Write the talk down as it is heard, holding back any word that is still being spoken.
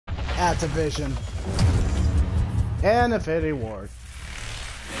Activision. And Infinity Ward.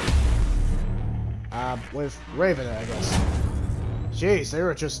 With Raven, I guess. Jeez, they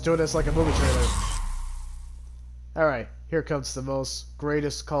were just doing this like a movie trailer. Alright, here comes the most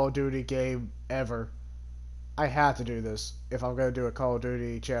greatest Call of Duty game ever. I had to do this if I'm gonna do a Call of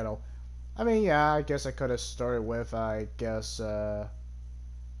Duty channel. I mean, yeah, I guess I could have started with,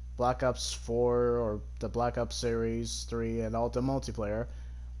 Black Ops 4 or the Black Ops Series 3 and all the multiplayer.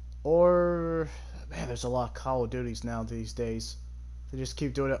 Or, man, there's a lot of Call of Duties now these days. They just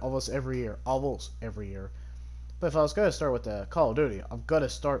keep doing it almost every year. Almost every year. But if I was going to start with the Call of Duty, I'm going to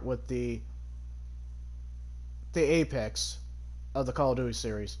start with the apex of the Call of Duty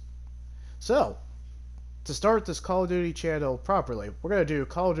series. So, to start this Call of Duty channel properly, we're going to do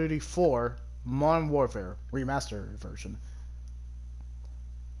Call of Duty 4 Modern Warfare Remastered version.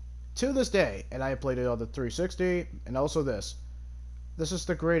 To this day, and I played it on the 360, and also this is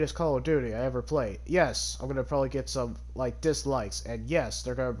the greatest Call of Duty I ever played. Yes, I'm gonna probably get some, like, dislikes, and yes,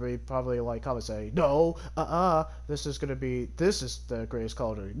 they're gonna be probably, like, comments saying, no, this is the greatest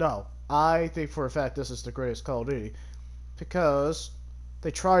Call of Duty. No, I think for a fact this is the greatest Call of Duty, because they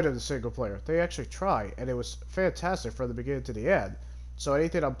tried in the single player. They actually tried, and it was fantastic from the beginning to the end. So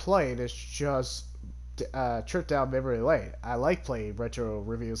anything I'm playing is just trip down memory lane. I like playing retro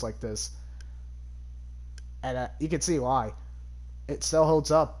reviews like this, and you can see why. It still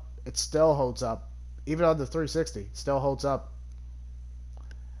holds up. It still holds up. Even on the 360, it still holds up.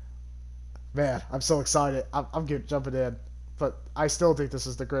 Man, I'm so excited. I'm jumping in. But I still think this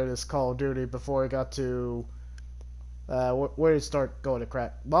is the greatest Call of Duty before it got to... where did it start going to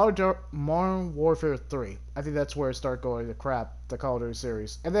crap? Modern Warfare 3. I think that's where it started going to crap, the Call of Duty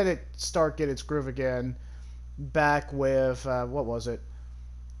series. And then it started getting its groove again back with, what was it?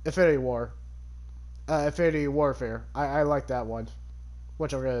 Infinity War. Infinity Warfare. I like that one.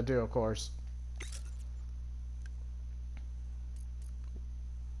 Which I'm going to do, of course.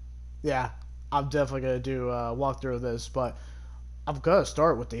 Yeah, I'm definitely going to do a walkthrough of this, but I'm going to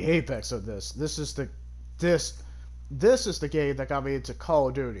start with the apex of this. This is the game that got me into Call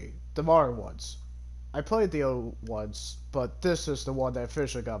of Duty, the modern ones. I played the old ones, but this is the one that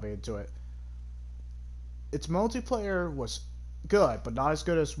officially got me into it. Its multiplayer was good, but not as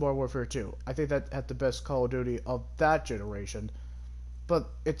good as Modern Warfare 2. I think that had the best Call of Duty of that generation,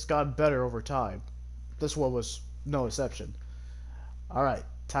 but it's gotten better over time. This one was no exception. Alright,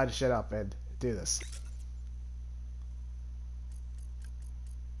 time to shut up and do this.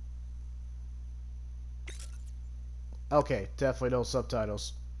 Okay, definitely no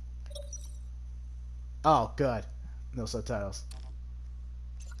subtitles. Oh, good. No subtitles.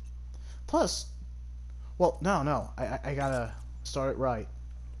 Plus, well, no, I gotta start it right.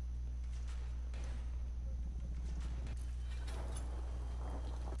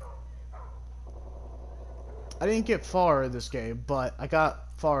 I didn't get far in this game, but I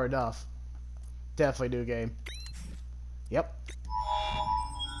got far enough. Definitely new game. Yep.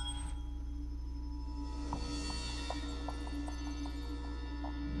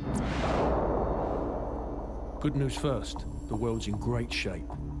 Good news first, the world's in great shape.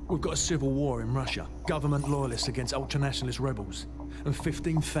 We've got a civil war in Russia, government loyalists against ultranationalist rebels, and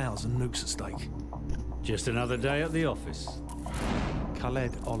 15,000 nukes at stake. Just another day at the office.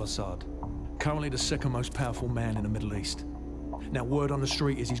 Khaled al-Assad, currently the second most powerful man in the Middle East. Now, word on the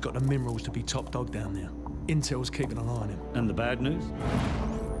street is he's got the minerals to be top dog down there. Intel's keeping an eye on him. And the bad news?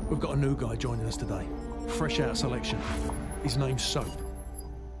 We've got a new guy joining us today, fresh out of selection. His name's Soap.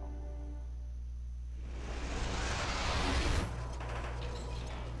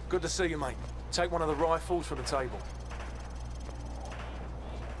 Good to see you, mate. Take one of the rifles for the table.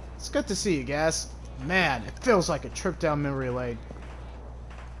 It's good to see you guys. Man, it feels like a trip down memory lane.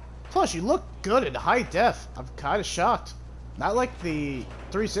 Plus, you look good in high def. I'm kind of shocked. Not like the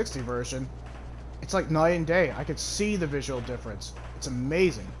 360 version. It's like night and day. I could see the visual difference. It's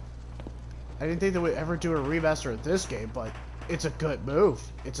amazing. I didn't think they would ever do a remaster of this game, but it's a good move.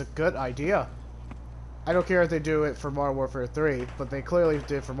 It's a good idea. I don't care if they do it for Modern Warfare 3, but they clearly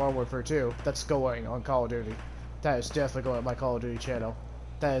did for Modern Warfare 2. That's going on Call of Duty. That is definitely going on my Call of Duty channel.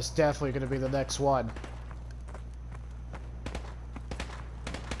 That is definitely going to be the next one.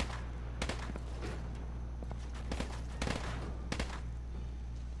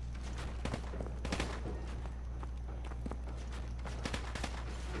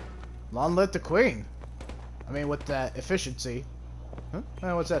 Long live the Queen. I mean, with that efficiency. Huh?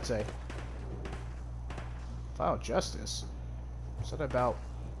 What's that say? Final Justice? What's that about?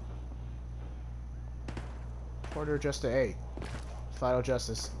 Order just to 8. Final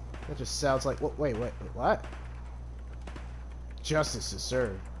Justice. That just sounds like... Wait, what? Justice is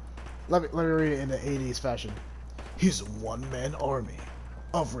served. Let me read it in the 80s fashion. He's a one-man army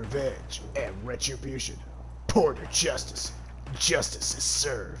of revenge and retribution. Pour to justice. Justice is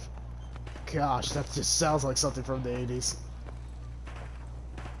served. Gosh, that just sounds like something from the 80s.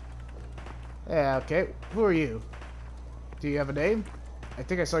 Yeah, okay. Who are you? Do you have a name? I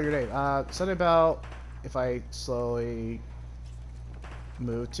think I saw your name. Something about if I slowly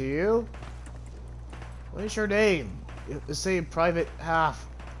move to you. What is your name? It's saying private half.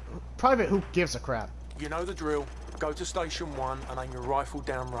 Private who gives a crap? You know the drill. Go to Station 1 and aim your rifle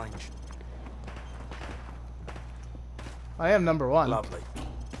downrange. I am number 1. Lovely.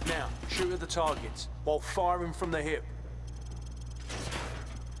 Now, shoot at the targets while firing from the hip.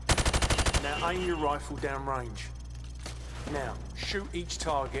 Now aim your rifle downrange. Now, shoot each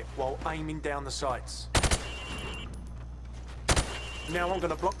target while aiming down the sights. Now I'm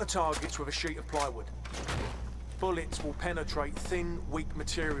going to block the targets with a sheet of plywood. Bullets will penetrate thin, weak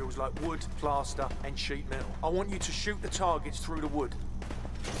materials like wood, plaster, and sheet metal. I want you to shoot the targets through the wood.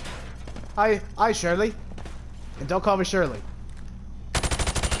 Hi, Shirley. And don't call me Shirley.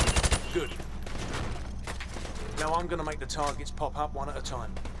 Good. Now I'm going to make the targets pop up one at a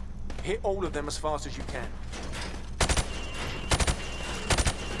time. Hit all of them as fast as you can.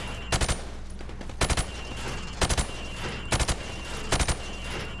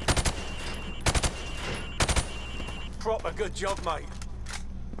 Proper good job, mate.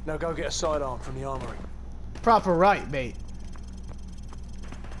 Now go get a sidearm from the armory. Proper right, mate.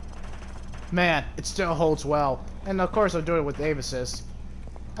 Man, it still holds well. And of course I'm doing it with aim assist.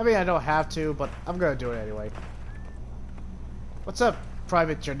 I mean, I don't have to, but I'm gonna do it anyway. What's up,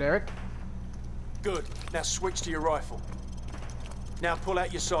 Private Generic? Good. Now switch to your rifle. Now pull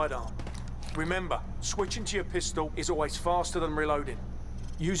out your sidearm. Remember, switching to your pistol is always faster than reloading.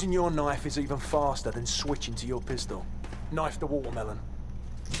 Using your knife is even faster than switching to your pistol. Knife the watermelon.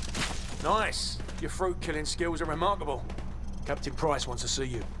 Nice! Your fruit-killing skills are remarkable. Captain Price wants to see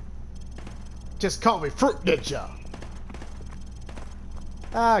you. Just call me Fruit Ninja!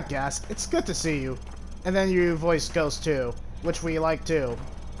 Ah, Gas, it's good to see you. And then you voice Ghost too, which we like too.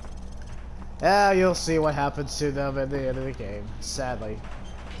 Ah, you'll see what happens to them at the end of the game, sadly.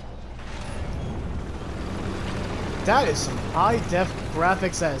 That is some high-def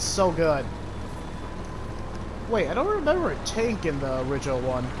graphics that is so good. Wait, I don't remember a tank in the original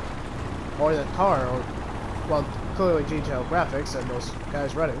one. Or the car, or... well, clearly detailed graphics and those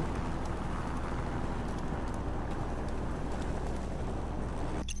guys running.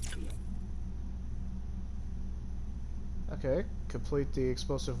 Okay, complete the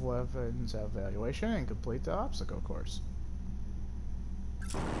explosive weapons evaluation and complete the obstacle course.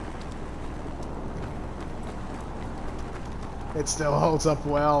 It still holds up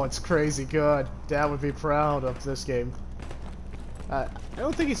well. It's crazy good. Dad would be proud of this game. I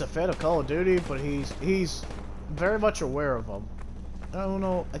don't think he's a fan of Call of Duty, but he's very much aware of them. I don't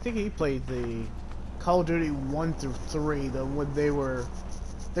know. I think he played the Call of Duty 1 through 3, when they were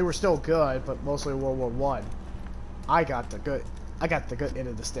still good, but mostly World War 1. I got the good end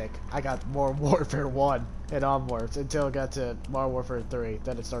of the stick. I got Modern Warfare 1 and onwards until it got to Modern Warfare 3.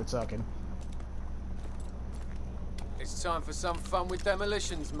 Then it started sucking. It's time for some fun with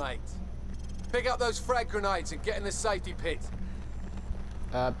demolitions, mate. Pick up those frag grenades and get in the safety pit.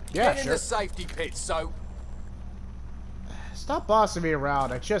 Yeah, get in sure. the safety pit, so... Stop bossing me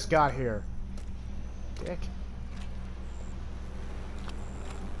around. I just got here. Dick.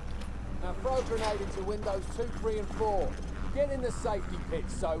 Now throw a grenade into windows 2, 3, and 4. Get in the safety pit,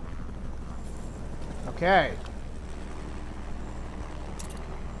 so... Okay.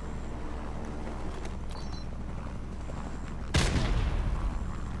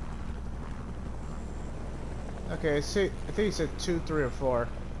 Okay, see, I think he said 2, 3, or 4.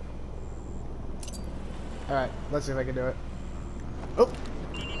 Alright, let's see if I can do it. Oh!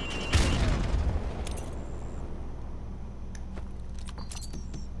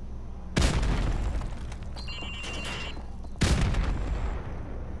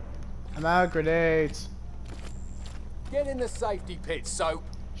 I'm out of grenades. Get in the safety pit, so...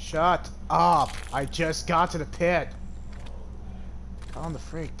 Shut up! I just got to the pit. Calm the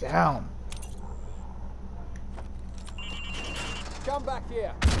freak down. Come back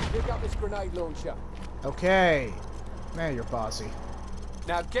here. Pick up this grenade launcher. Okay. Man, you're bossy.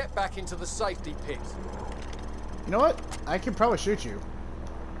 Now get back into the safety pit. You know what? I can probably shoot you.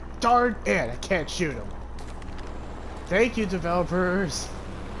 Darn it, I can't shoot him. Thank you, developers.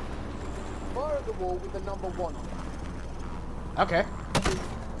 Fire at the wall with the number 1 on it. Okay.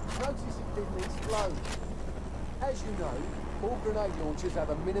 Notice it didn't explode. As you know, all grenade launchers have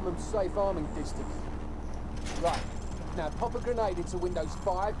a minimum safe arming distance. Right. Now pop a grenade into windows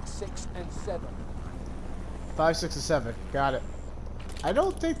 5, 6, and 7. 5, 6, and 7. Got it. I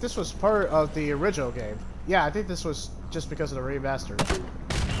don't think this was part of the original game. Yeah, I think this was just because of the remaster.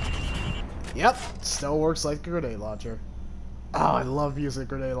 Yep, still works like a grenade launcher. Oh, I love using a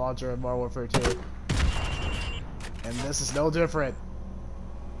grenade launcher in Modern Warfare 2. And this is no different.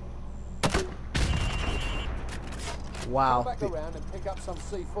 Wow. Come back around and pick up some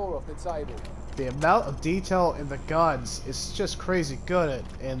C4 off the table. The amount of detail in the guns is just crazy good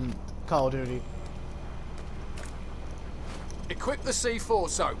in Call of Duty. Equip the C4,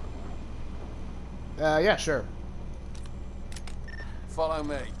 Soap. Yeah, sure. Follow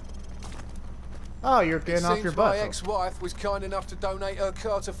me. Oh, you're getting off your butt. My ex-wife was kind enough to donate her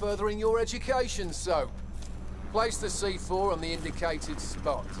car to furthering your education, Soap. Place the C4 on the indicated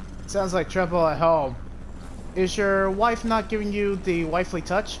spot. Sounds like trouble at home. Is your wife not giving you the wifely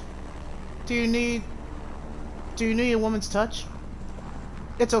touch? Do you need a woman's touch?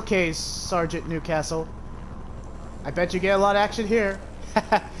 It's okay, Sergeant Newcastle. I bet you get a lot of action here.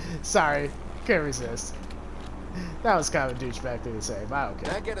 Sorry, couldn't resist. That was kind of a douchebag thing to say, but I don't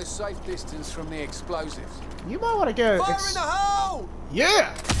care. Now get a safe distance from the explosives. You might want to get Fire in the hole!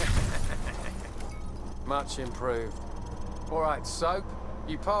 Yeah! Much improved. Alright, Soap.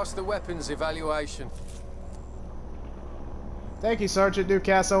 You passed the weapons evaluation. Thank you, Sergeant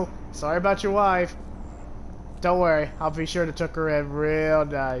Newcastle. Sorry about your wife. Don't worry, I'll be sure to tuck her in real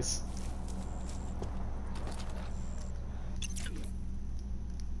nice.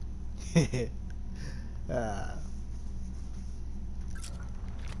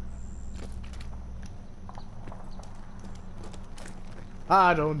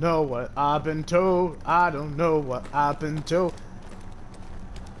 I don't know what I've been told. I don't know what I've been told.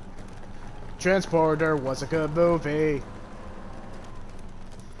 Transporter was a good movie.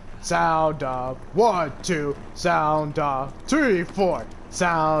 Sound off. 1, 2. Sound off. 3, 4.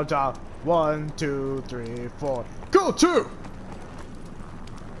 Sound off. 1, 2, 3, 4. Go 2.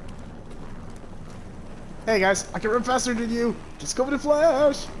 Hey guys, I can run faster than you. Just go with the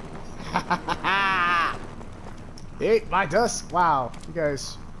flash. Eat my dust. Wow, you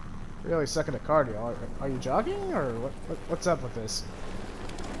guys really sucking at cardio. Are you jogging or what's up with this?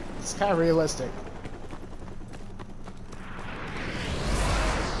 It's kind of realistic.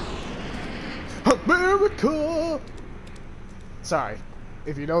 America! Sorry.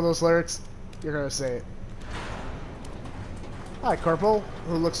 If you know those lyrics, you're gonna say it. Hi, Corporal,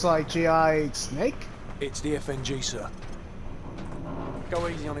 who looks like G.I. Snake? It's the FNG, sir. Go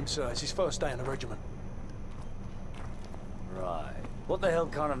easy on him, sir. It's his first day in the regiment. Right. What the hell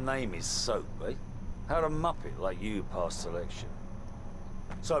kind of name is Soap, eh? How'd a muppet like you pass selection?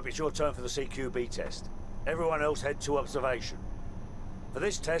 Soap, it's your turn for the CQB test. Everyone else head to observation. For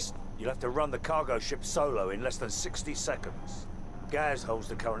this test, you'll have to run the cargo ship solo in less than 60 seconds. Gaz holds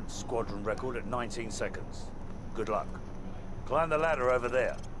the current squadron record at 19 seconds. Good luck. Climb the ladder over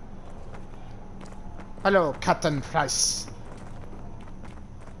there. Hello, Captain Price.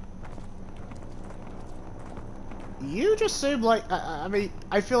 You just seem like, I mean,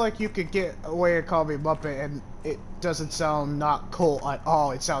 I feel like you could get away and call me Muppet and it doesn't sound not cool at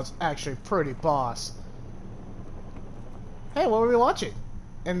all. It sounds actually pretty boss. Hey, what are we watching?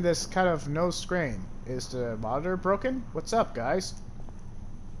 In this kind of no screen. Is the monitor broken? What's up, guys?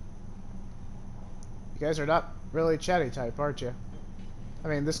 You guys are not really chatty type, aren't you? I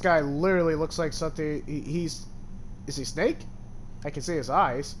mean, this guy literally looks like something. Is he Snake? I can see his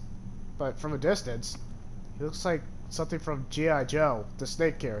eyes, but from a distance, he looks like something from G.I. Joe, the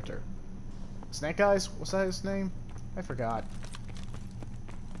Snake character. Snake Eyes? Was that his name? I forgot.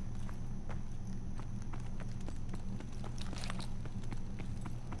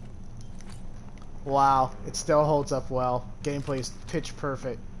 Wow, it still holds up well. Gameplay is pitch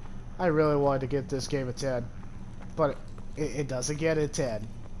perfect. I really wanted to give this game a 10, but it doesn't get a 10.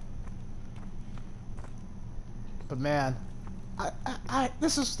 But man,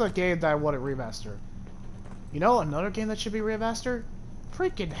 this is the game that I want to remaster. You know, another game that should be remastered?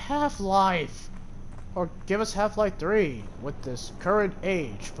 Freaking Half-Life! Or give us Half-Life 3 with this current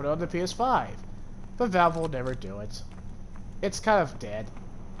age, put it on the PS5. But Valve will never do it. It's kind of dead.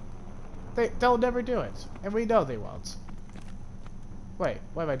 They'll never do it, and we know they won't. Wait,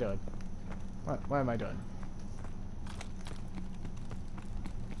 what am I doing? What am I doing?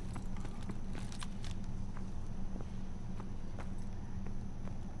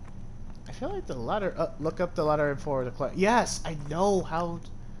 I feel like the ladder. Look up the ladder for the class. Yes, I know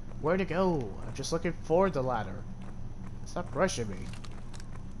where to go. I'm just looking for the ladder. Stop rushing me.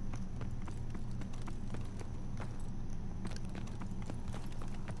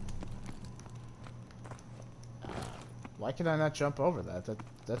 Why can I not jump over that?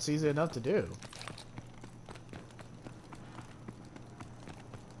 That's easy enough to do.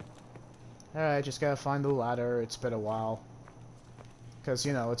 Alright, just gotta find the ladder. It's been a while. Because,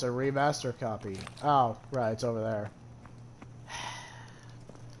 you know, it's a remaster copy. Oh, right, it's over there.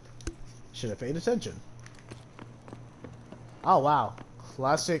 Should have paid attention. Oh, wow.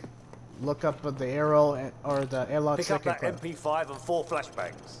 Classic look up of the arrow and, or the airlock Pick up second that MP5 and 4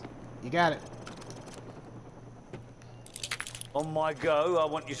 flashbangs. You got it. On my go, I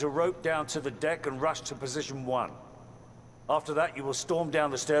want you to rope down to the deck and rush to position 1. After that, you will storm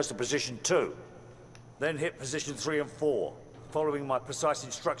down the stairs to position 2. Then hit position 3 and 4, following my precise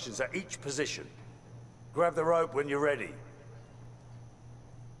instructions at each position. Grab the rope when you're ready.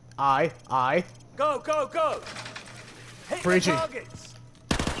 Aye. Go, go, go! Hit Preaching. the targets!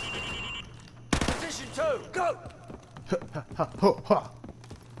 Position 2, go!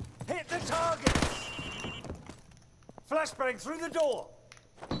 Hit the targets! Flashbang through the door!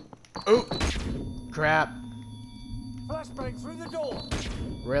 Ooh. Crap. Flashbang through the door!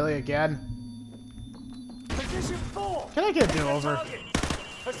 Really again? Position 4! Can I get a Hit the do-over? target.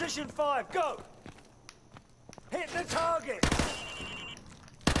 Position 5, go! Hit the target!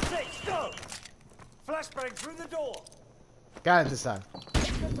 6, go! Flashbang through the door! Got it this time.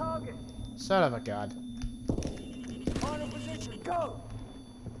 Hit the target! Son of a god. Final position, go!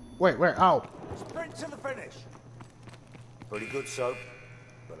 Wait, where? Oh. Sprint to the finish! Pretty good, Soap,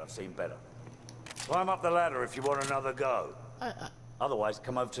 but I've seen better. Climb up the ladder if you want another go. Otherwise,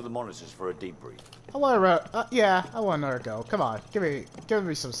 come over to the monitors for a debrief. I want to. Yeah, I want another go. Come on, give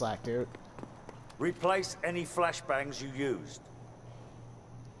me some slack, dude. Replace any flashbangs you used.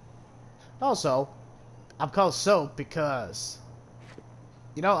 Also, I'm called Soap because,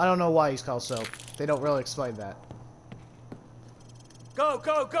 you know, I don't know why he's called Soap. They don't really explain that. Go,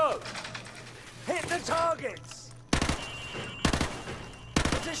 go, go! Hit the targets!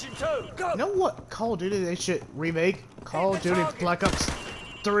 Position 2, go! You know what Call of Duty they should remake? Call of the Duty target. Black Ops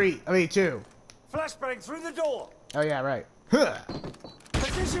 2. Flashbang through the door! Oh yeah, right. Huh.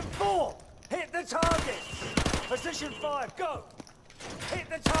 Position 4! Hit the targets! Position 5, go! Hit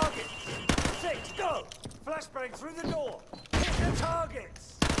the targets! 6, go! Flashbang through the door! Hit the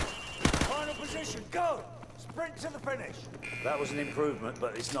targets! Final position, go! Sprint to the finish! That was an improvement,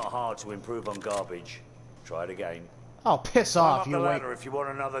 but it's not hard to improve on garbage. Try it again. Oh, piss Climb off, up you the wait. ladder if you want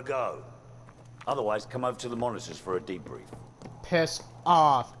another go. Otherwise, come over to the monitors for a debrief. Piss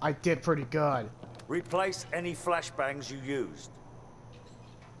off. I did pretty good. Replace any flashbangs you used.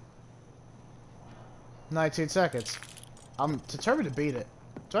 19 seconds. I'm determined to beat it.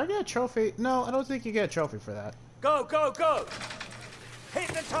 Do I get a trophy? No, I don't think you get a trophy for that. Go, go, go! Hit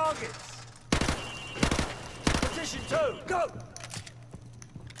the targets! Position 2, go!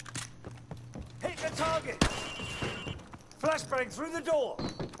 Hit the target! Flashbang through the door!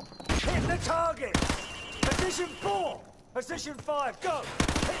 Hit the target! Position 4! Position 5, go!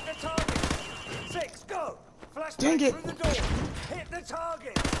 Hit the target! 6, go! Dang Flashbang it. through the door! Hit the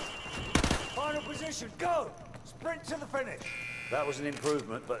target! Final position, go! Sprint to the finish! That was an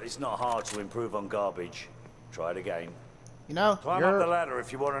improvement, but it's not hard to improve on garbage. Try it again. You know, Climb up the ladder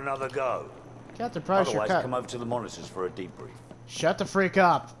if you want another go. Captain Price, you're Otherwise, cut. come over to the monitors for a debrief. Shut the freak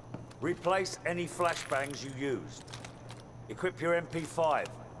up. Replace any flashbangs you used. Equip your MP5.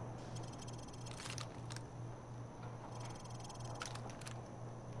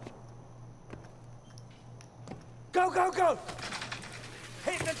 Go, go, go!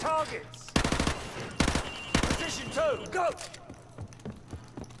 Hit the targets! Position 2, go!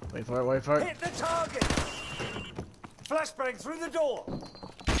 Wait for it. Hit the targets! Flashbang through the door!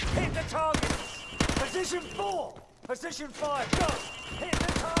 Hit the targets! Position 4! Position 5, go! Hit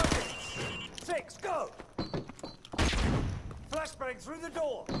the targets! 6, go! Flashbang through the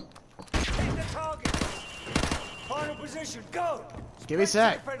door! Hit the targets! Final position, go! Give me a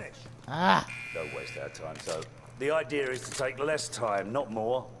Sprint sec. to the finish. Ah. Don't waste our time, so. The idea is to take less time, not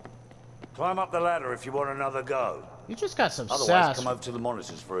more. Climb up the ladder if you want another go. You just got some Otherwise, sass. come over to the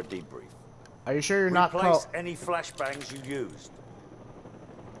monitors for a debrief. Are you sure you're not Replace called... any flashbangs you used.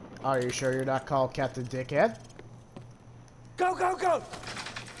 Are you sure you're not called Captain Dickhead? Go, go, go!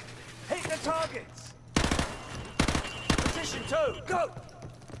 Hit the targets! Position 2, go!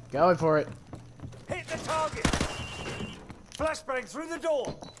 Going for it. Hit the target! Flashbang through the door!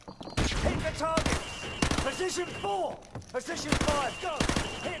 Hit the targets! Position 4! Position 5,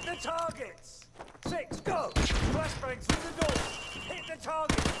 go! Hit the targets! 6, go! Flashbang through the door! Hit the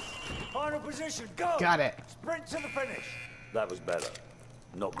targets! Final position, go! Got it. Sprint to the finish! That was better.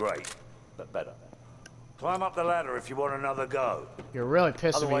 Not great, but better. Climb up the ladder if you want another go. You're really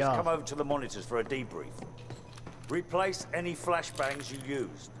pissing me Otherwise, off. come over to the monitors for a debrief. Replace any flashbangs you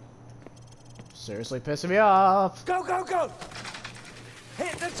used. Seriously pissing me off. Go, go, go!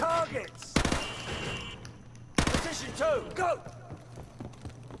 Hit the targets! Position 2, go!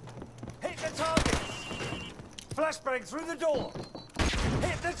 Hit the targets! Flashbang through the door!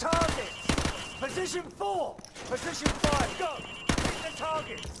 Hit the targets! Position 4! Position 5, go! Hit the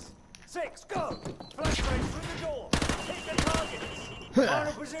targets! 6, go! Flashbang through the door! Hit the targets!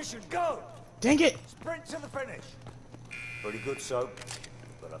 Final position, go! Dang it! Sprint to the finish! Pretty good, Soap,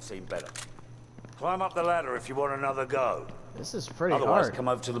 but I've seen better. Climb up the ladder if you want another go. This is pretty Otherwise, hard. come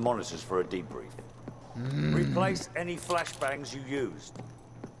over to the monitors for a debrief. Replace any flashbangs you used.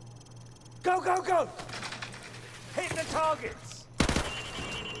 Go, go, go! Hit the targets!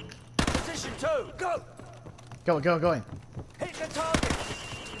 Position 2, go! Going. Hit the targets!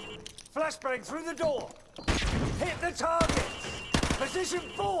 Flashbang through the door! Hit the targets! Position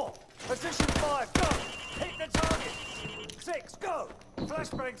 4! Position 5, go! Hit the targets! 6, go!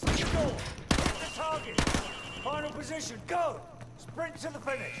 Flashbang through the door! Hit the targets! Final position, go! Sprint to the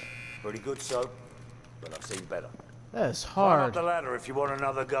finish! Pretty good, Soap, but I've seen better. That is Climb up hard. the ladder if you want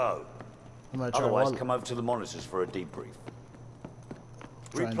another go. I'm gonna try Otherwise, one. come over to the monitors for a debrief.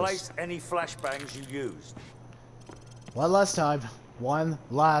 Trying Replace any flashbangs you used. One last time. One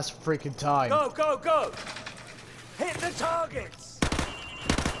last freaking time. Go, go, go! Hit the targets!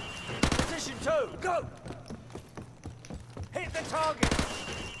 Position 2, go! Hit the targets!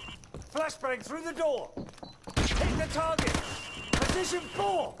 Flashbang through the door! Hit the targets! Position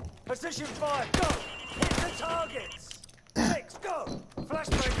 4! Position 5, go! Hit the targets! 6, go!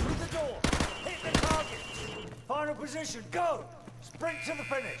 Flashbang through the door! Hit the targets! Final position, go! Sprint to the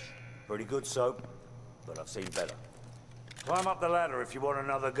finish! Pretty good, Soap, but I've seen better. Climb up the ladder if you want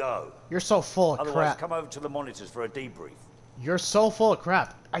another go. You're so full of Otherwise, crap. come over to the monitors for a debrief. You're so full of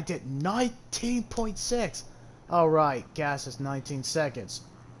crap. I did 19.6. Alright, gas is 19 seconds.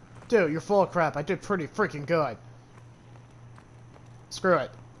 Dude, you're full of crap. I did pretty freaking good. Screw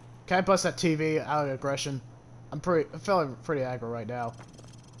it. Can I bust that TV out of aggression? I'm feeling pretty aggro right now.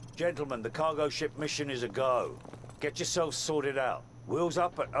 Gentlemen, the cargo ship mission is a go. Get yourselves sorted out. Wheels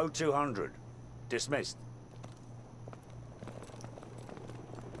up at 0200. Dismissed.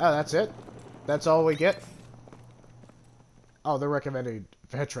 Oh, that's it? That's all we get? Oh, they're recommending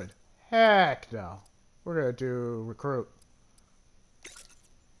veteran. Heck no. We're gonna do recruit.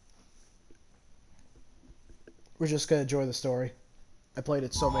 We're just gonna enjoy the story. I played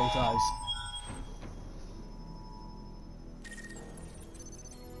it so many times.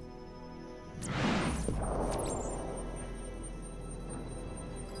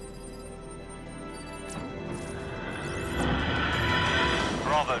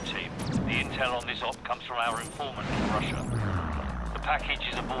 Bravo team, the intel on this op comes from our informant in Russia. The package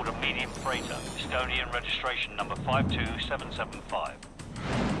is aboard a medium freighter, Estonian registration number 52775.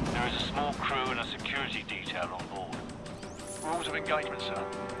 There is a small crew and a security detail on board. Rules of engagement, sir.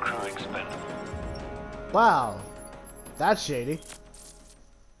 Crew expendable. Wow. That's shady.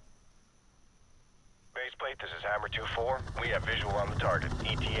 Baseplate, this is Hammer 2-4. We have visual on the target.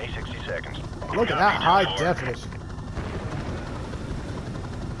 ETA 60 seconds. Look at that high definition.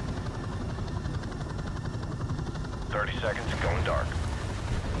 .30 seconds, going dark.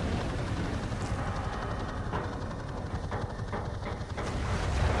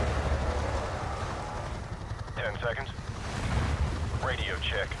 Seconds. Radio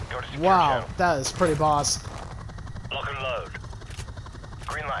check. Go to secure Wow, channel. that is pretty boss. Lock and load.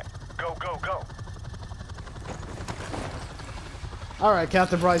 Green light. Go, go, go. Alright,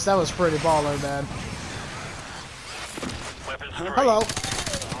 Captain Bryce, that was pretty baller, man. Weapons 3. Hello.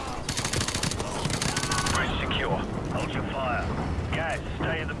 Bridge secure. Hold your fire. Guys,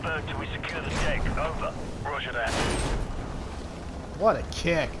 stay in the boat till we secure the deck. Over. Roger that. What a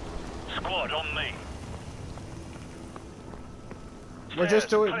kick. Squad, on me. We're just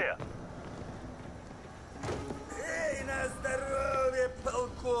Stairs, doing... clear.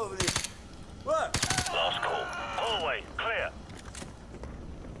 Last call. Hallway, clear.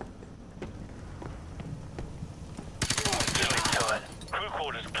 Doing to it. Crew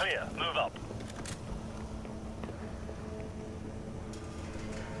quarters clear. Move up.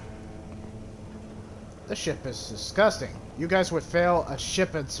 This ship is disgusting. You guys would fail a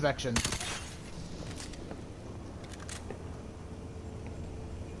ship inspection.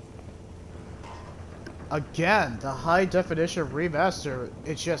 Again, the high definition remaster,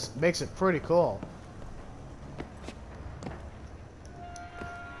 it just makes it pretty cool.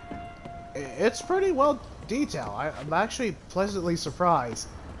 It's pretty well detailed. I'm actually pleasantly surprised.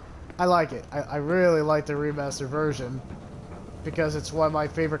 I like it. I really like the remaster version because it's one of my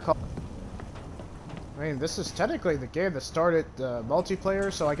favorite I mean, this is technically the game that started the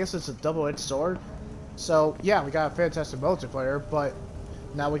multiplayer, so I guess it's a double-edged sword. So, yeah, we got a fantastic multiplayer, but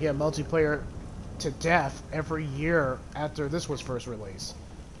now we get multiplayer to death every year after this was first released.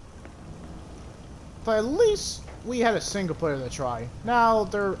 But at least we had a single player to try. Now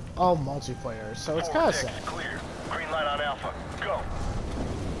they're all multiplayer, so it's kind of sad. Clear. Green light on Alpha. Go.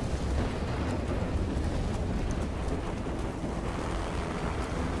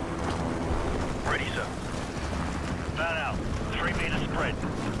 Ready, sir. Fan out. 3 meter spread.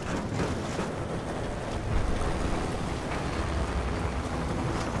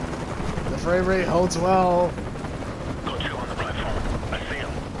 The frame rate holds well. Got two on the platform. I see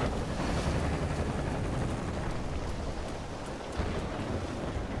him.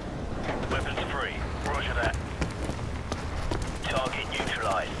 Weapons free. Roger that. Target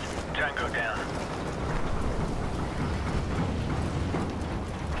neutralized. Tango down.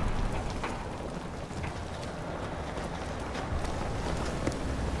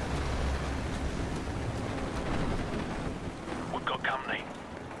 We've got company.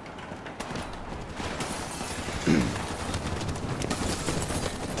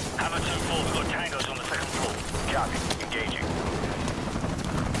 Hammer 2-4, we've got tangos on the second floor. Copy. Engaging.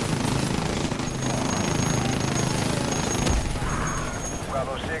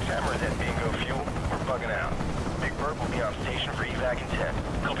 Bravo 6, Hammer is at bingo fuel. We're bugging out. Big Bird will be on station for evac in 10.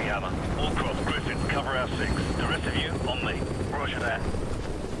 Copy, Hammer. Allcross, Griffin, cover our 6. The rest of you, on me. Roger that.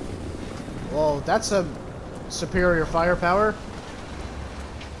 Well, that's a superior firepower.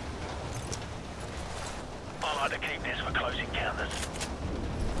 I like to keep this for close encounters.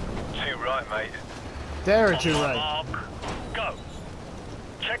 Too right, mate. They're On too my right. mark. Go.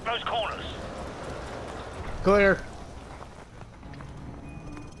 Check those corners. Clear.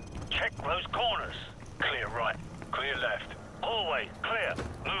 Check those corners. Clear right. Clear left. Hallway, clear.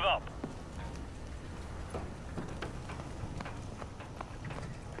 Move up.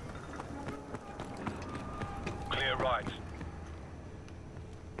 Clear right.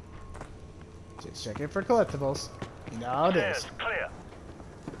 Just checking for collectibles. You know how it is. Stairs, clear.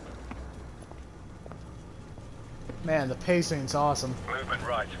 Man, the pacing's awesome. Movement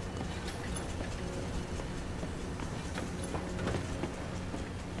right.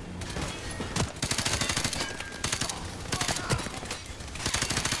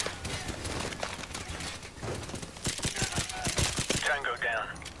 Tango down.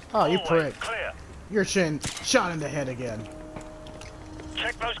 Oh, you Hallway, prick. clear. Your chin shot in the head again.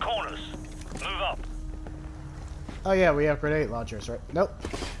 Check those corners. Move up. Oh yeah, we have grenade launchers, right? Nope.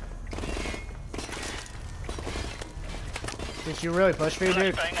 Did you really push me,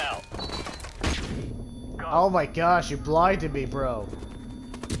 dude? Flashbang out. Oh my gosh, you blinded me, bro.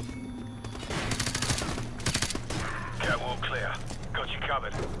 Catwalk clear. Got you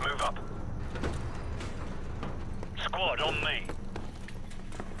covered. Move up. Squad on me.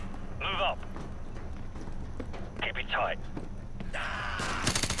 Move up. Keep it tight.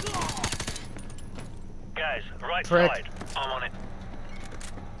 Guys, right Prick. side. I'm on it.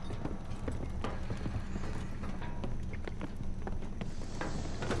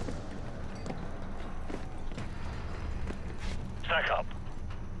 Stack up.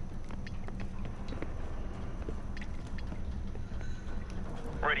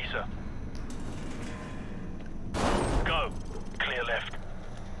 Ready, sir. Go. Clear left.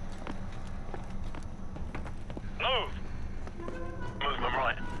 Move. Movement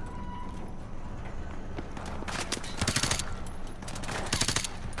right.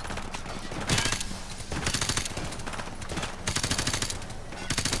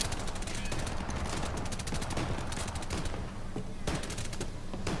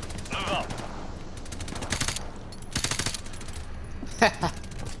 Move up.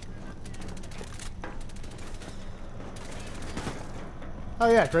 Oh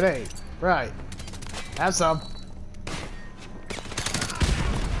yeah, grenade. Right. Have some.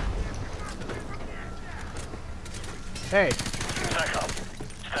 Hey. Stack up.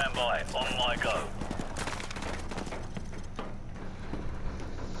 Stand by. On my go.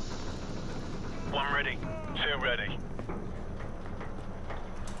 One ready. Two ready.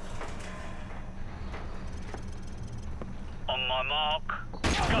 On my mark.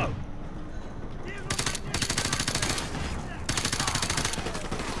 Go.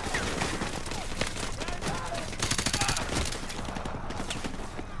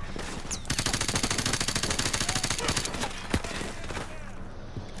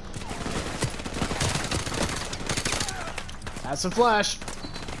 Have some flash.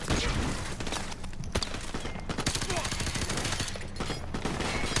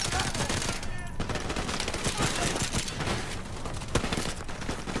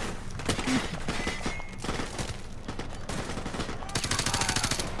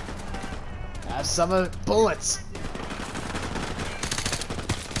 Have some bullets.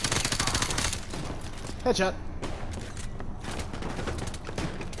 Headshot.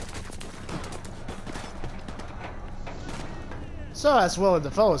 So, as Will and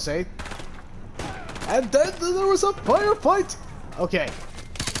the fellow say, and then there was a firefight. Okay.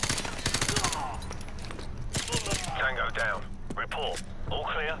 Tango down. Report. All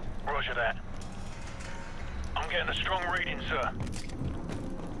clear? Roger that. I'm getting a strong reading, sir.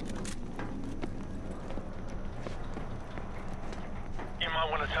 You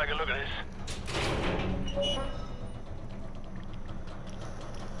might want to take a look at this.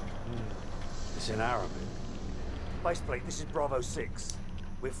 It's in Arabic. Baseplate, this is Bravo 6.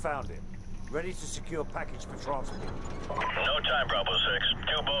 We've found it. Ready to secure package for transport. No time, Bravo 6.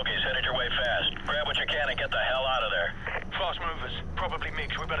 2 bogies headed your way fast. Grab what you can and get the hell out of there. Fast movers. Probably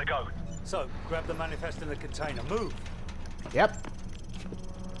mixed. We better go. So, grab the manifest in the container. Move! Yep.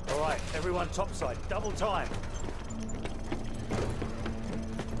 Alright, everyone topside. Double time.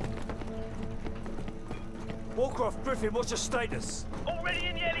 Warcraft, Griffin, what's your status? Already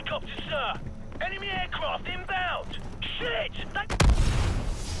in the helicopter, sir. Enemy aircraft inbound. Shit!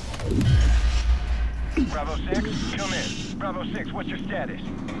 Bravo 6, come in. Bravo 6, what's your status?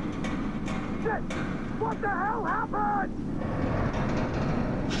 Shit! What the hell happened?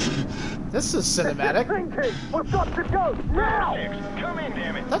 This is cinematic. We've got to go now! 6, come in,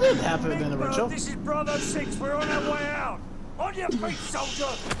 damn it. That didn't happen in the original. This is Bravo 6. We're on our way out. On your feet,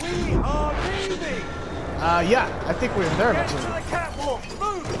 soldier. We are leaving. Yeah, I think we were there Get to eventually. the catwalk.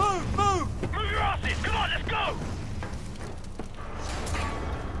 Move, move, move. Move your asses! Come on, let's go!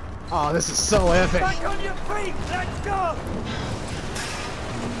 Oh, this is so epic. Back on your feet. Let's go.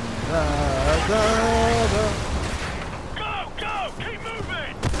 Da, da, da. Go, go! Keep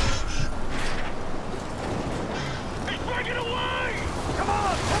moving! He's breaking away! Come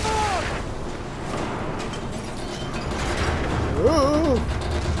on, come on. Ooh.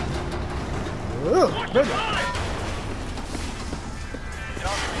 Ooh. What's the time?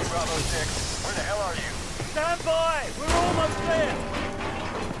 Talk to me, Bravo 6. Where the hell are you? Stand by. We're almost there.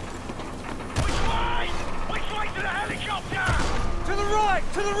 Which way to the helicopter? To the right,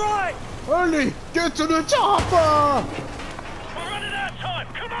 to the right. Early, get to the chopper! We're running out of time.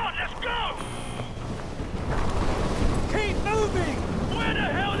 Come on, let's go! Keep moving. Where the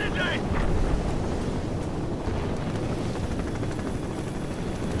hell is it?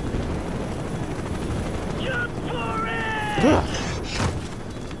 Jump for it!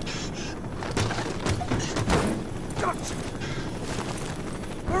 Gotcha.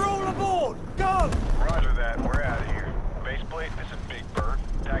 We're all aboard. Go. Roger that. We're out of here. Base plate, this is Big Bird.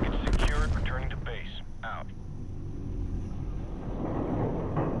 Package secured. Returning to base. Out.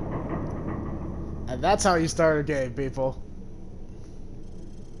 And that's how you start a game, people.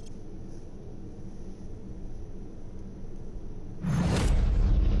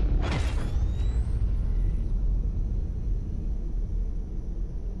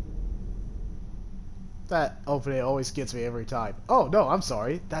 That opening always gets me every time. Oh, no, I'm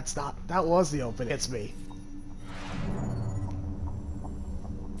sorry. That's not... That was the opening. It's me.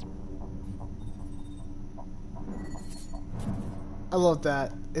 I love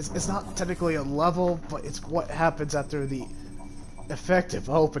that. It's not technically a level, but it's what happens after the effective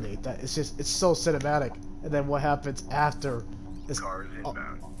opening. That it's just... It's so cinematic. And then what happens after is... Cars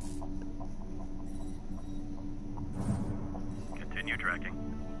inbound. Continue tracking.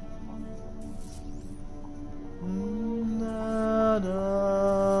 Na, na,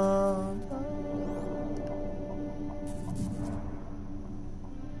 na.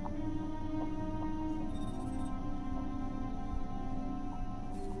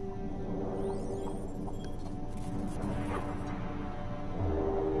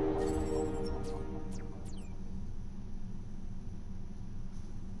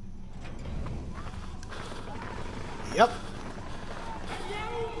 Yep.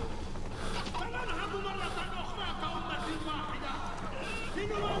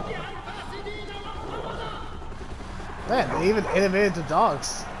 Man, they even animated the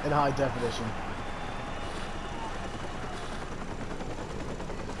dogs in high definition.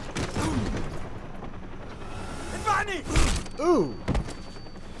 Ooh!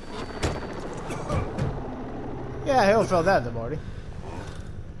 Yeah, he'll feel that in the morning.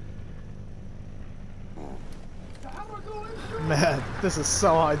 Man, this is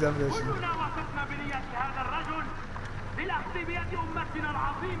so high definition.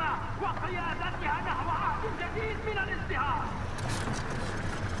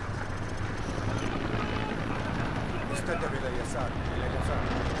 استدر إلى اليسار، إلى اليسار.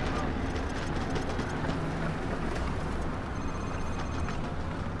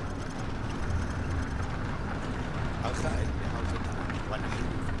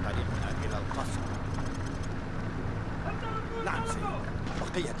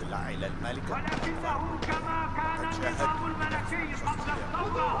 تحية العائلة المالكة. ولكنه كما كان النظام الملكي قبل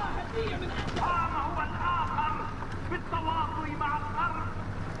الثورة قام هو الآخر بالتواطؤ مع الغرب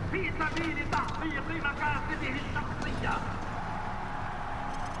في سبيل تحقيق مكاسبه الشخصية.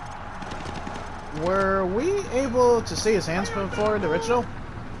 Were we able to see his hands before the original?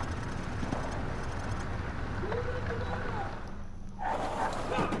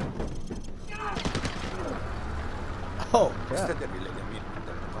 Oh, yeah. استدر إلى اليمين عند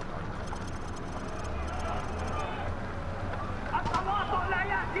المقاطعة. التواطؤ لا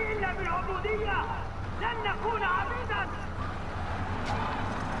يأتي إلا بالعبودية. لن نكون عبيدا.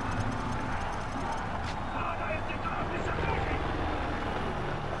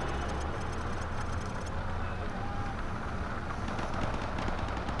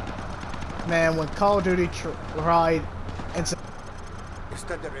 Man, when Call of Duty tried and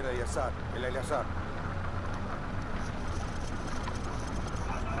استدر إلى اليسار، إلى اليسار.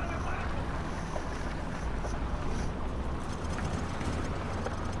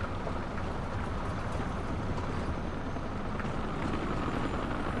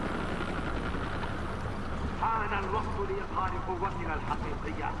 حان الوقت لإظهار قوتنا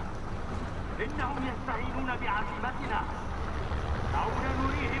الحقيقية. إنهم يستهينون بعزيمتنا. دعونا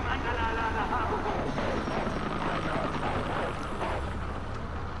نريهم أننا لا نهابهم.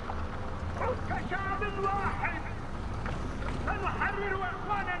 كشعب واحد سنحرر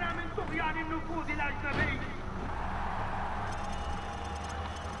إخواننا من طغيان النفوذ الأجنبي.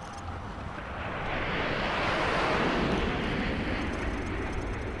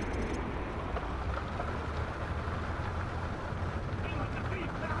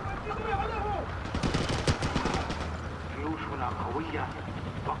 جيوشنا قوية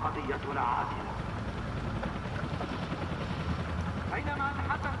وقضيتنا عادلة. بينما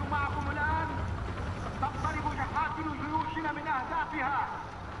أتحدث معكم الآن تقترب شحاتل جيوشنا من أهدافها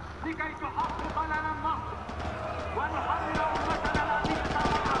لكي تحقق لنا النصر ونحرر أمتنا الأمينة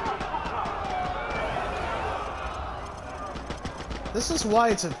مرة أخرى. this is why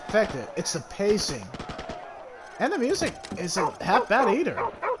it's effective. It's the pacing. And the music isn't half bad either.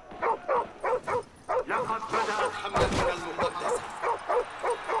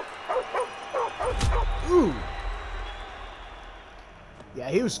 Ooh. Yeah,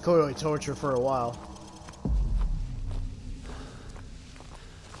 he was clearly tortured for a while.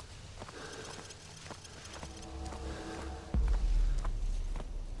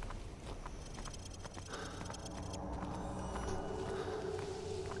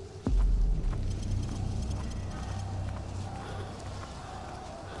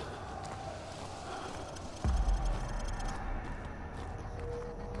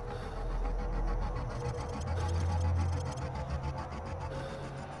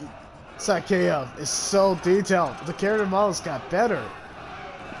 Sakea is so detailed. The character models got better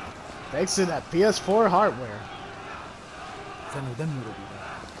thanks to that PS4 hardware. سندمر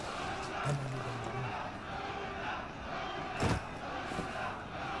بها كما يدمرون.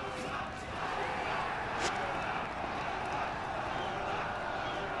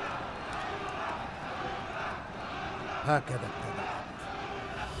 هكذا ابتدأ.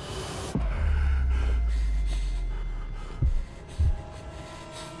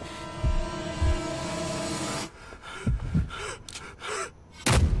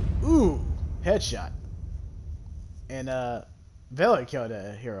 Ooh, headshot. And Vela killed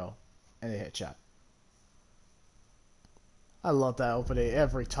a hero and a headshot. I love that opening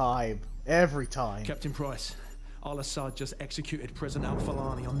every time. Every time. Captain Price, Al-Assad just executed President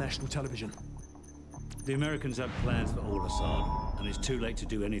Al-Falani on national television. The Americans have plans for Al-Assad, and it's too late to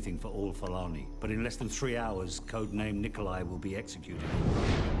do anything for Al-Falani. But in less than 3 hours, codename Nikolai will be executed.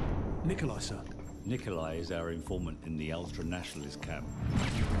 Nikolai, sir. Nikolai is our informant in the ultra-nationalist camp.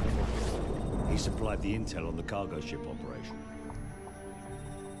 He supplied the intel on the cargo ship operation.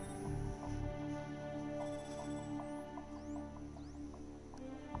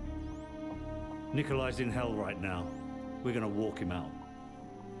 Nikolai's in hell right now. We're gonna walk him out.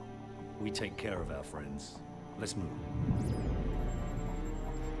 We take care of our friends. Let's move.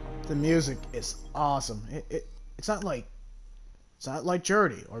 The music is awesome. It's not like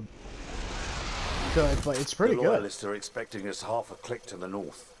Journey or good, but it's pretty the good. Loyalists are expecting us half a click to the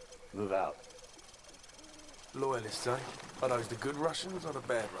north. Move out. Loyalists, eh? Are those the good Russians or the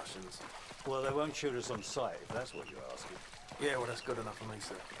bad Russians? Well, they won't shoot us on sight, if that's what you're asking. Yeah, well, that's good enough for me,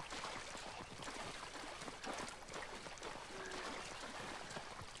 sir.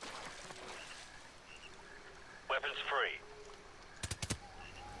 Weapons free.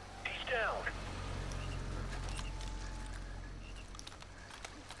 He's down.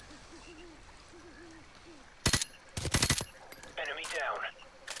 Enemy down.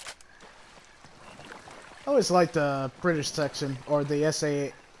 always like the British section, or the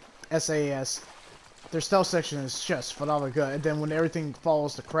SAS. Their stealth section is just phenomenally good, and then when everything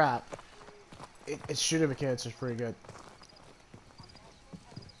falls to crap, its shooting mechanics is pretty good.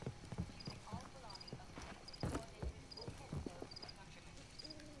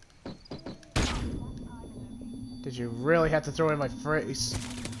 Did you really have to throw it in my face?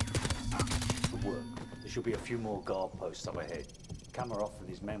 Good work. There should be a few more guard posts up ahead. Kamarov and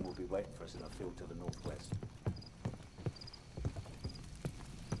his men will be waiting for us in a field to the northwest.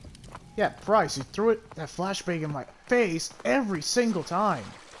 Yeah, Price, you threw that flashbang in my face every single time.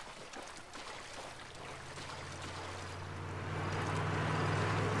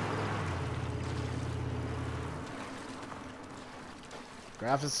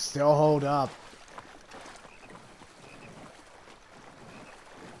 Graphics still hold up.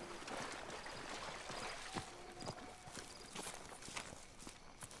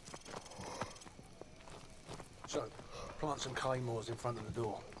 So, plant some claymores in front of the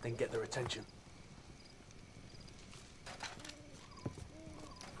door, then get their attention.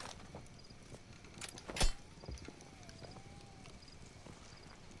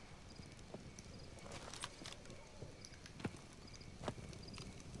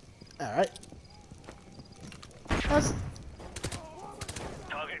 Alright. That's...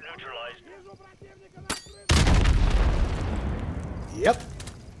 Target neutralized. Yep.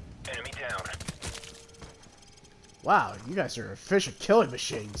 Enemy down. Wow, you guys are efficient killing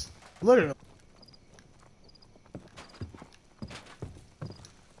machines. Literally.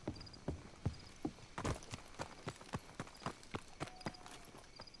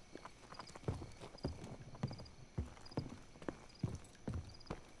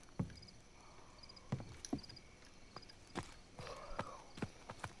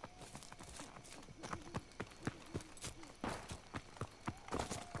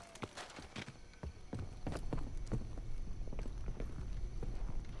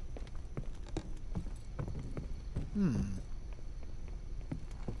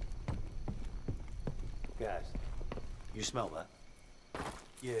 Guys, you smell that?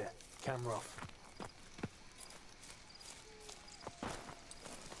 Yeah, camera off.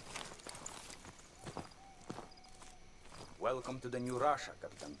 Welcome to the new Russia,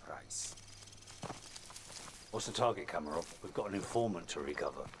 Captain Price. What's the target, Kamarov? We've got an informant to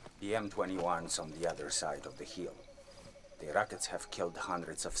recover. The M21's on the other side of the hill. The rockets have killed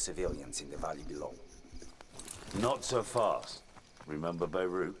hundreds of civilians in the valley below. Not so fast. Remember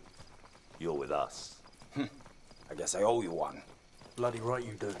Beirut? You're with us. I guess I owe you one. Bloody right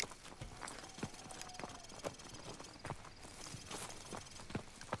you do.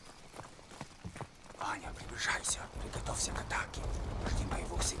 Аня, приближайся. Приготовься к атаке. Жди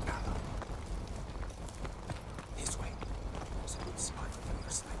моего сигнала. This way. There's a good spot for your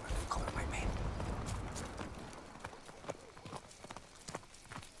sniper to cover my men.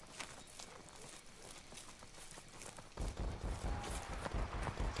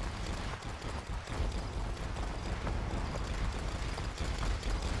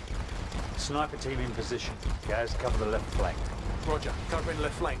 Sniper team in position. Guys, cover the left flank. Roger, covering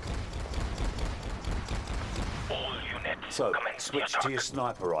left flank. All units. So, commence the switch attack. to your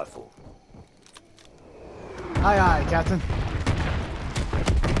sniper rifle. Aye, aye, Captain.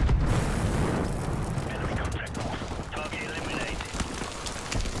 Enemy contact off. Target eliminated.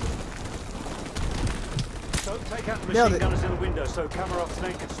 Don't take out the Nailed machine it. gunners in the window so Kamarov's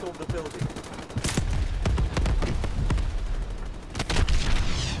men can storm the building.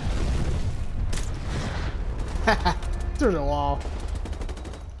 Through the wall.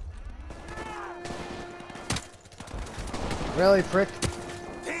 Really, prick?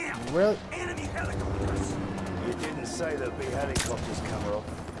 Damn! Really? Enemy helicopters! You didn't say there'd be helicopters, Kamarov.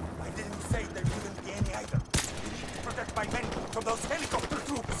 I didn't say there wouldn't be any either. Protect my men from those helicopter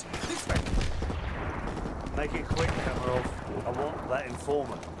troops. This way. Make it quick, Kamarov. I want that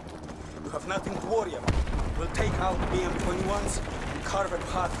informant. You have nothing to worry about. We'll take out the BM-21s and carve a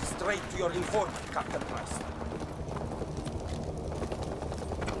path straight to your informant, Captain Price.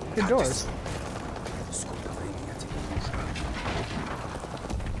 Indoors.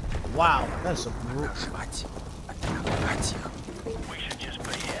 Wow, that's a We should just be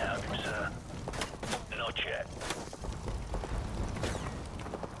out, sir. Not yet.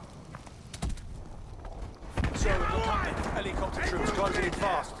 So, look up there. Helicopter troops closing in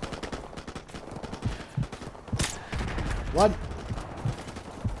fast. 1,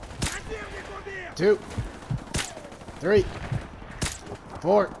 2, 3,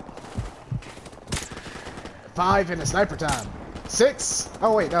 4, 5 in the sniper time. 6.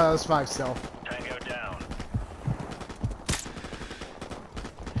 Oh wait, no, that's 5 still. Tango down.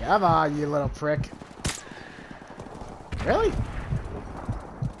 Come on, you little prick. Really?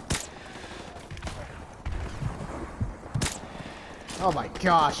 Oh my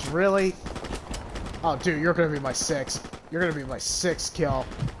gosh, really? Oh, dude, you're gonna be my 6th. You're gonna be my 6th kill.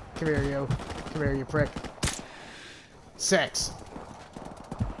 Come here, you. Come here, you prick. 6.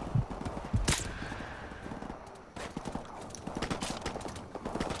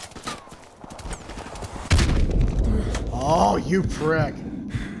 Oh, you prick.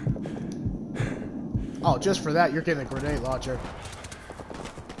 Oh, just for that, you're getting a grenade launcher.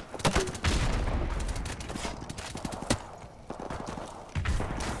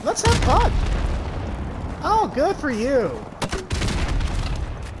 Let's have fun. Oh, good for you.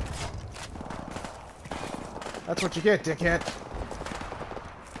 That's what you get, dickhead.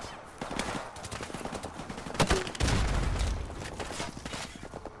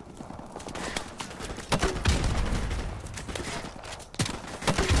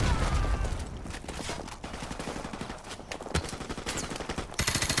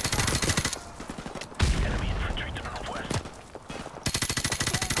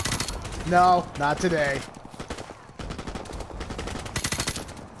 No, not today.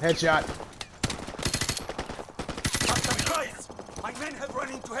 Headshot. Captain Price! My men have run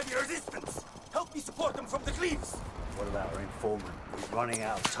into heavy resistance. Help me support them from the cliffs. What about our informant? He's running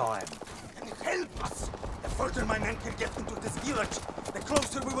out of time. And help us! The further my men can get into this village, the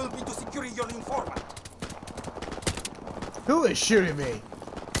closer we will be to securing your informant. Who is shooting me?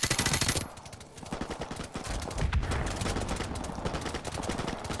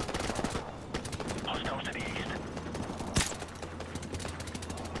 Hostiles to the east.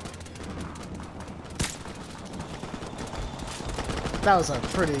 That was a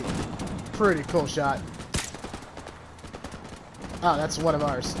pretty cool shot. Oh, that's one of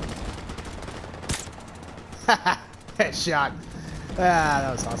ours. Haha, headshot. Ah,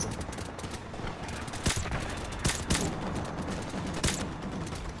 that was awesome.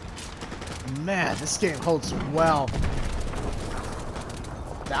 Man, this game holds well.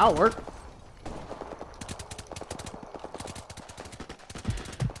 That'll work.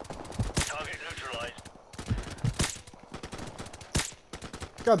 Target neutralized.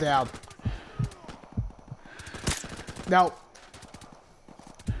 Go down. No.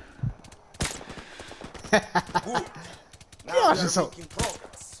 Good. Now Gosh, we it's are so... making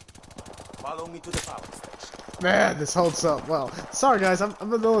progress. Follow me to the power station. Man, this holds up well. Sorry guys, I'm a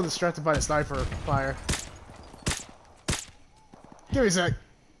little distracted by the sniper fire. Give me a sec.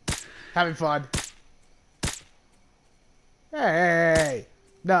 Having fun. Hey!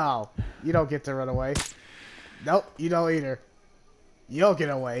 No, you don't get to run away. Nope, you don't either. You don't get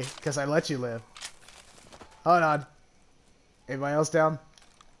away, because I let you live. Hold on. Anybody else down?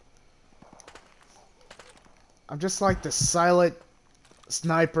 I'm just like the silent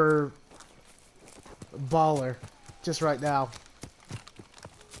sniper baller. Just right now.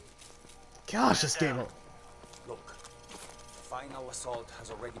 Gosh, this game... Look, final assault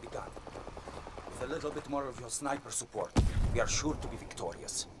has already begun. With a little bit more of your sniper support, we are sure to be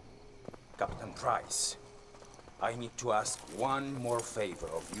victorious. Captain Price, I need to ask one more favor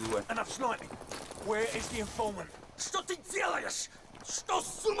of you and... Enough sniping. Where is the informant? Что ты делаешь? Что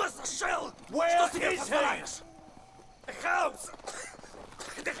с ума сошел? Where Что себе is he? позволяешь? The house!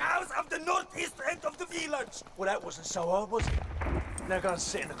 The house of the northeast end of the village! Well, that wasn't so hard, was it? Now go and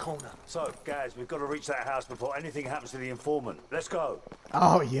sit in the corner. So, guys, we've got to reach that house before anything happens to the informant. Let's go.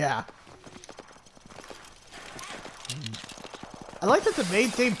 Oh, yeah. I like that the main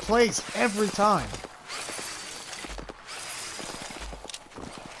theme plays every time.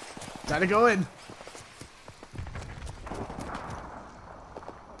 Time to go in.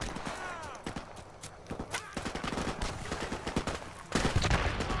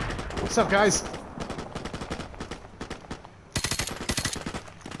 What's up, guys?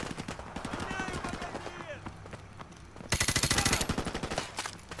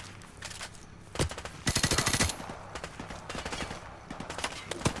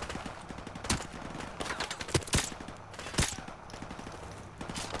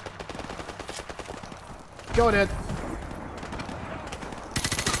 Going in.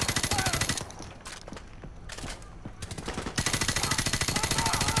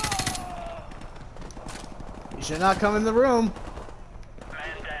 You should not come in the room.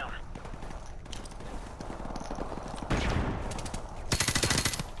 Man down.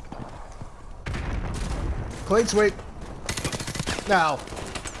 Clean sweep. Now.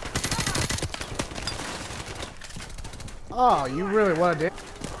 Oh, you really want to do?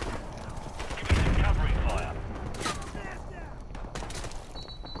 Give me some covering fire.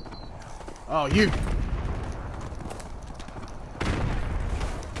 Oh, you.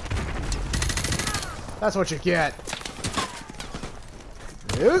 That's what you get.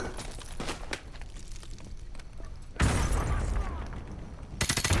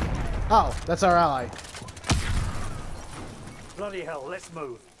 Oh, that's our ally. Bloody hell, let's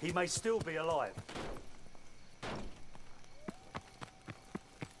move. He may still be alive.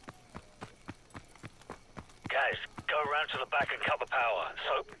 Guys, go around to the back and cut the power.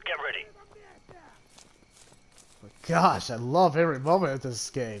 So, get ready. Gosh, I love every moment of this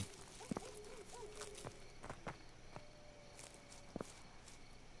game.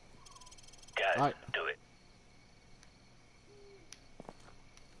 Guys, do it.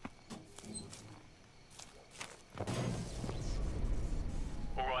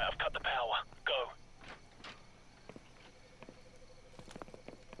 Alright, I've cut the power. Go.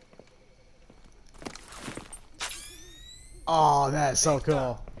 Oh, that's so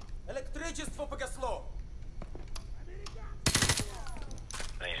cool. Электричество погасло.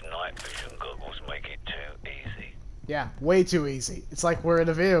 These night vision goggles make it too easy. Yeah, way too easy. It's like we're in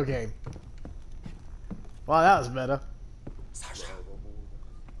a video game. Wow, that was meta. Саша,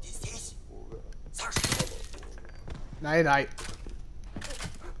 ты здесь? Саша. Night night.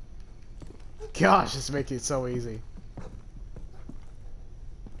 Gosh, it's making it so easy.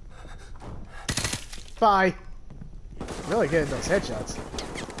 Bye. Really getting those headshots.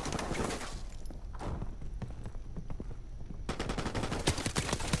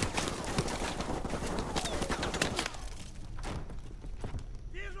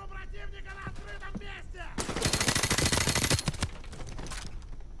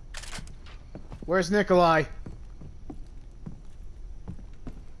 Where's Nikolai?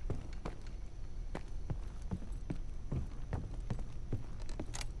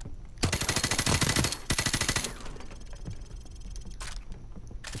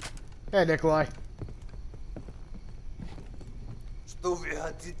 Hey, Nikolai. Что вы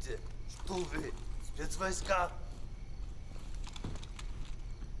хотите? Что вы? Спецвойска?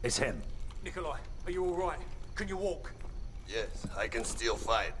 It's him. Nikolai, are you alright? Can you walk? Yes, I can still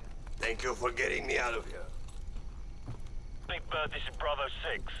fight. Thank you for getting me out of here. Big Bird, this is Bravo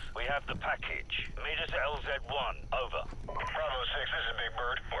 6. We have the package. Meet us at LZ1. Over. Bravo 6, this is Big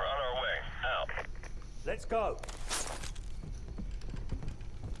Bird. We're on our way. Out. Let's go.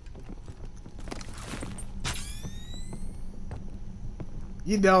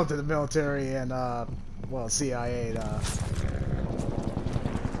 You know, to the military and, well, CIA,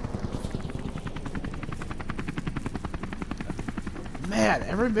 Man,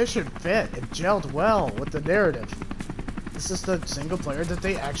 every mission fit and gelled well with the narrative. This is the single player that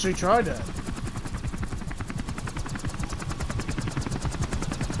they actually tried it.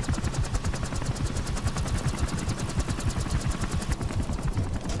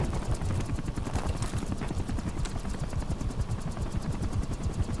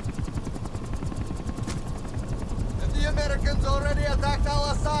 The Americans already attacked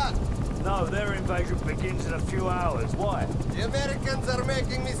Al-Assad. No, their invasion begins in a few hours. Why? The Americans are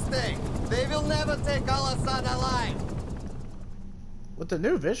making mistake. They will never take Al-Assad alive. With the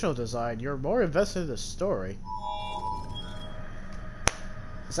new visual design, you're more invested in the story.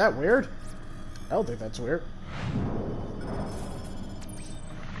 Is that weird? I don't think that's weird.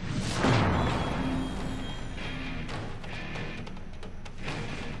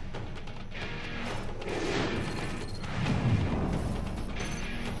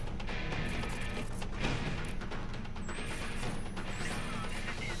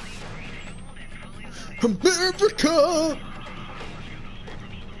 America!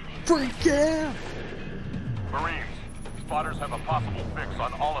 Freak yeah! Marines, spotters have a possible fix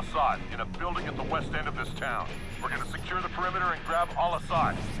on Al-Assad in a building at the west end of this town. We're gonna secure the perimeter and grab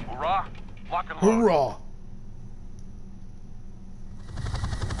Al-Assad. Hurrah! Lock and load. Hurrah!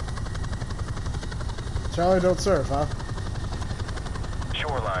 Charlie, don't surf, huh?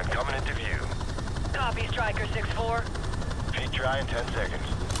 Shoreline coming into view. Copy, Striker 6-4. Feet dry in 10 seconds.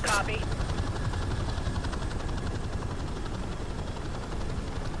 Copy.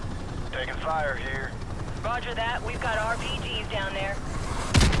 Taking fire here. Roger that. We've got RPGs down there.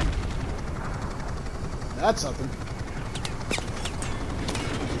 That's something.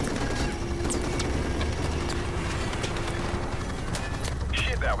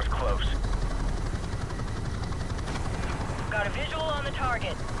 Shit, that was close. Got a visual on the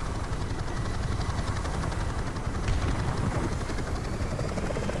target.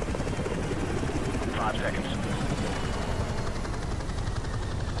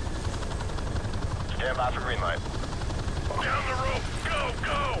 Stand by for green light. Down the rope! Go,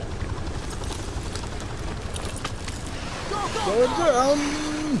 go! Go down!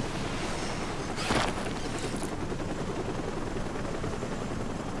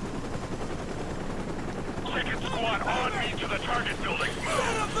 Second squad on me to the target building.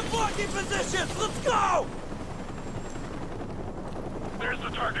 Move! Marking positions! Let's go! There's the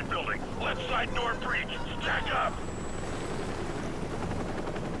target building. Left side north breach. Stack up.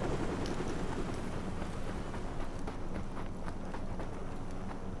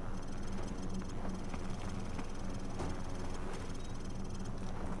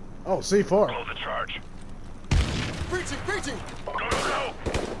 Oh, C4. Blow the charge. Breaching! Breaching! Go, go, go!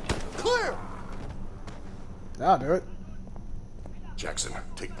 Clear! That'll do it. Jackson,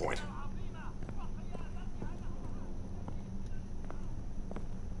 take point.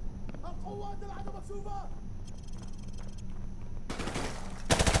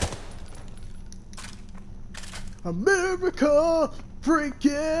 America, freak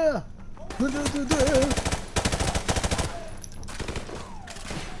yeah!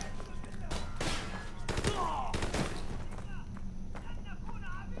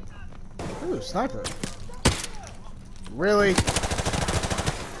 Ooh, sniper. Really?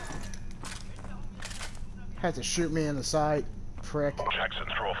 Had to shoot me in the side, prick. Jackson,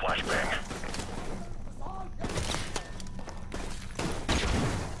 throw a flashbang.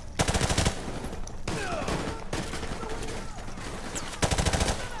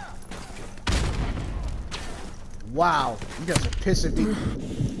 Wow, you guys are pissing me.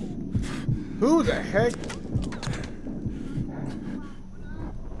 Who the heck?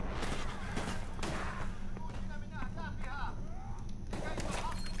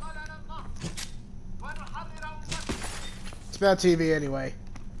 It's bad TV anyway.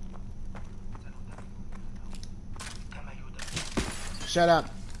 Shut up.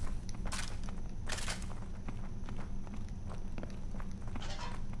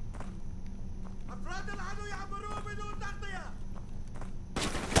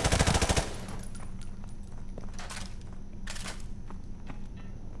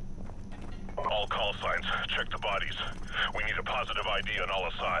 All call signs. Check the bodies. We need a positive ID on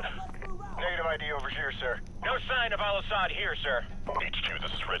Al-Assad. Negative ID over here, sir. No sign of Al-Assad here, sir. HQ,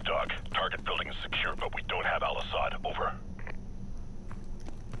 this is Red Dog. Target building is secure, but we don't have Al-Assad. Over.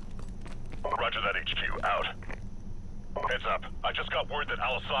 Roger that, HQ. Out. Heads up. I just got word that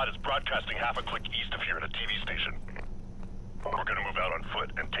Al-Assad is broadcasting half a click east of here at a TV station. We're gonna move out on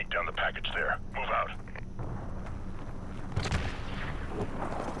foot and take down the package there. Move out.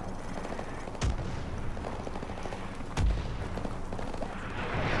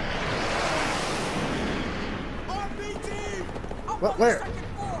 What? Where?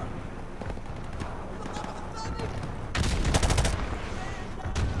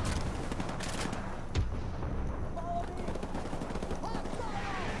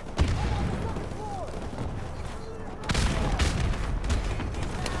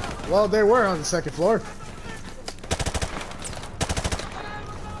 Well, they were on the second floor.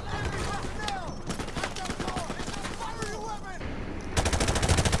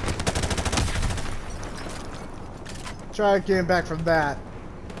 Try getting back from that.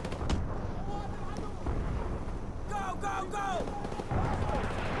 Go, go, go!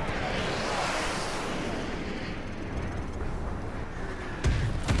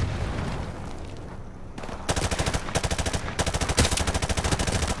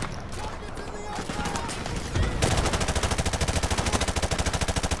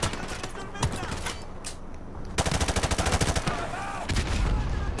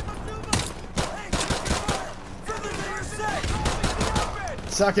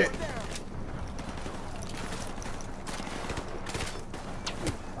 Suck it.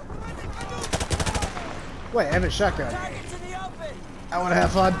 Wait, I have a shotgun. I want to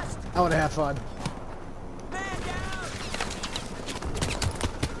have fun. I want to have fun.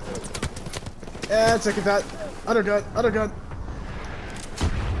 Yeah, second that. Undergun. Undergun.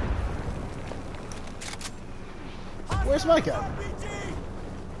 Where's my gun?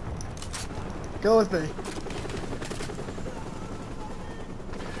 Go with me.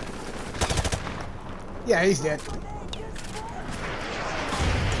 Yeah, he's dead.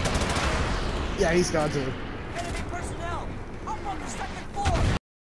 Yeah, he's gone too.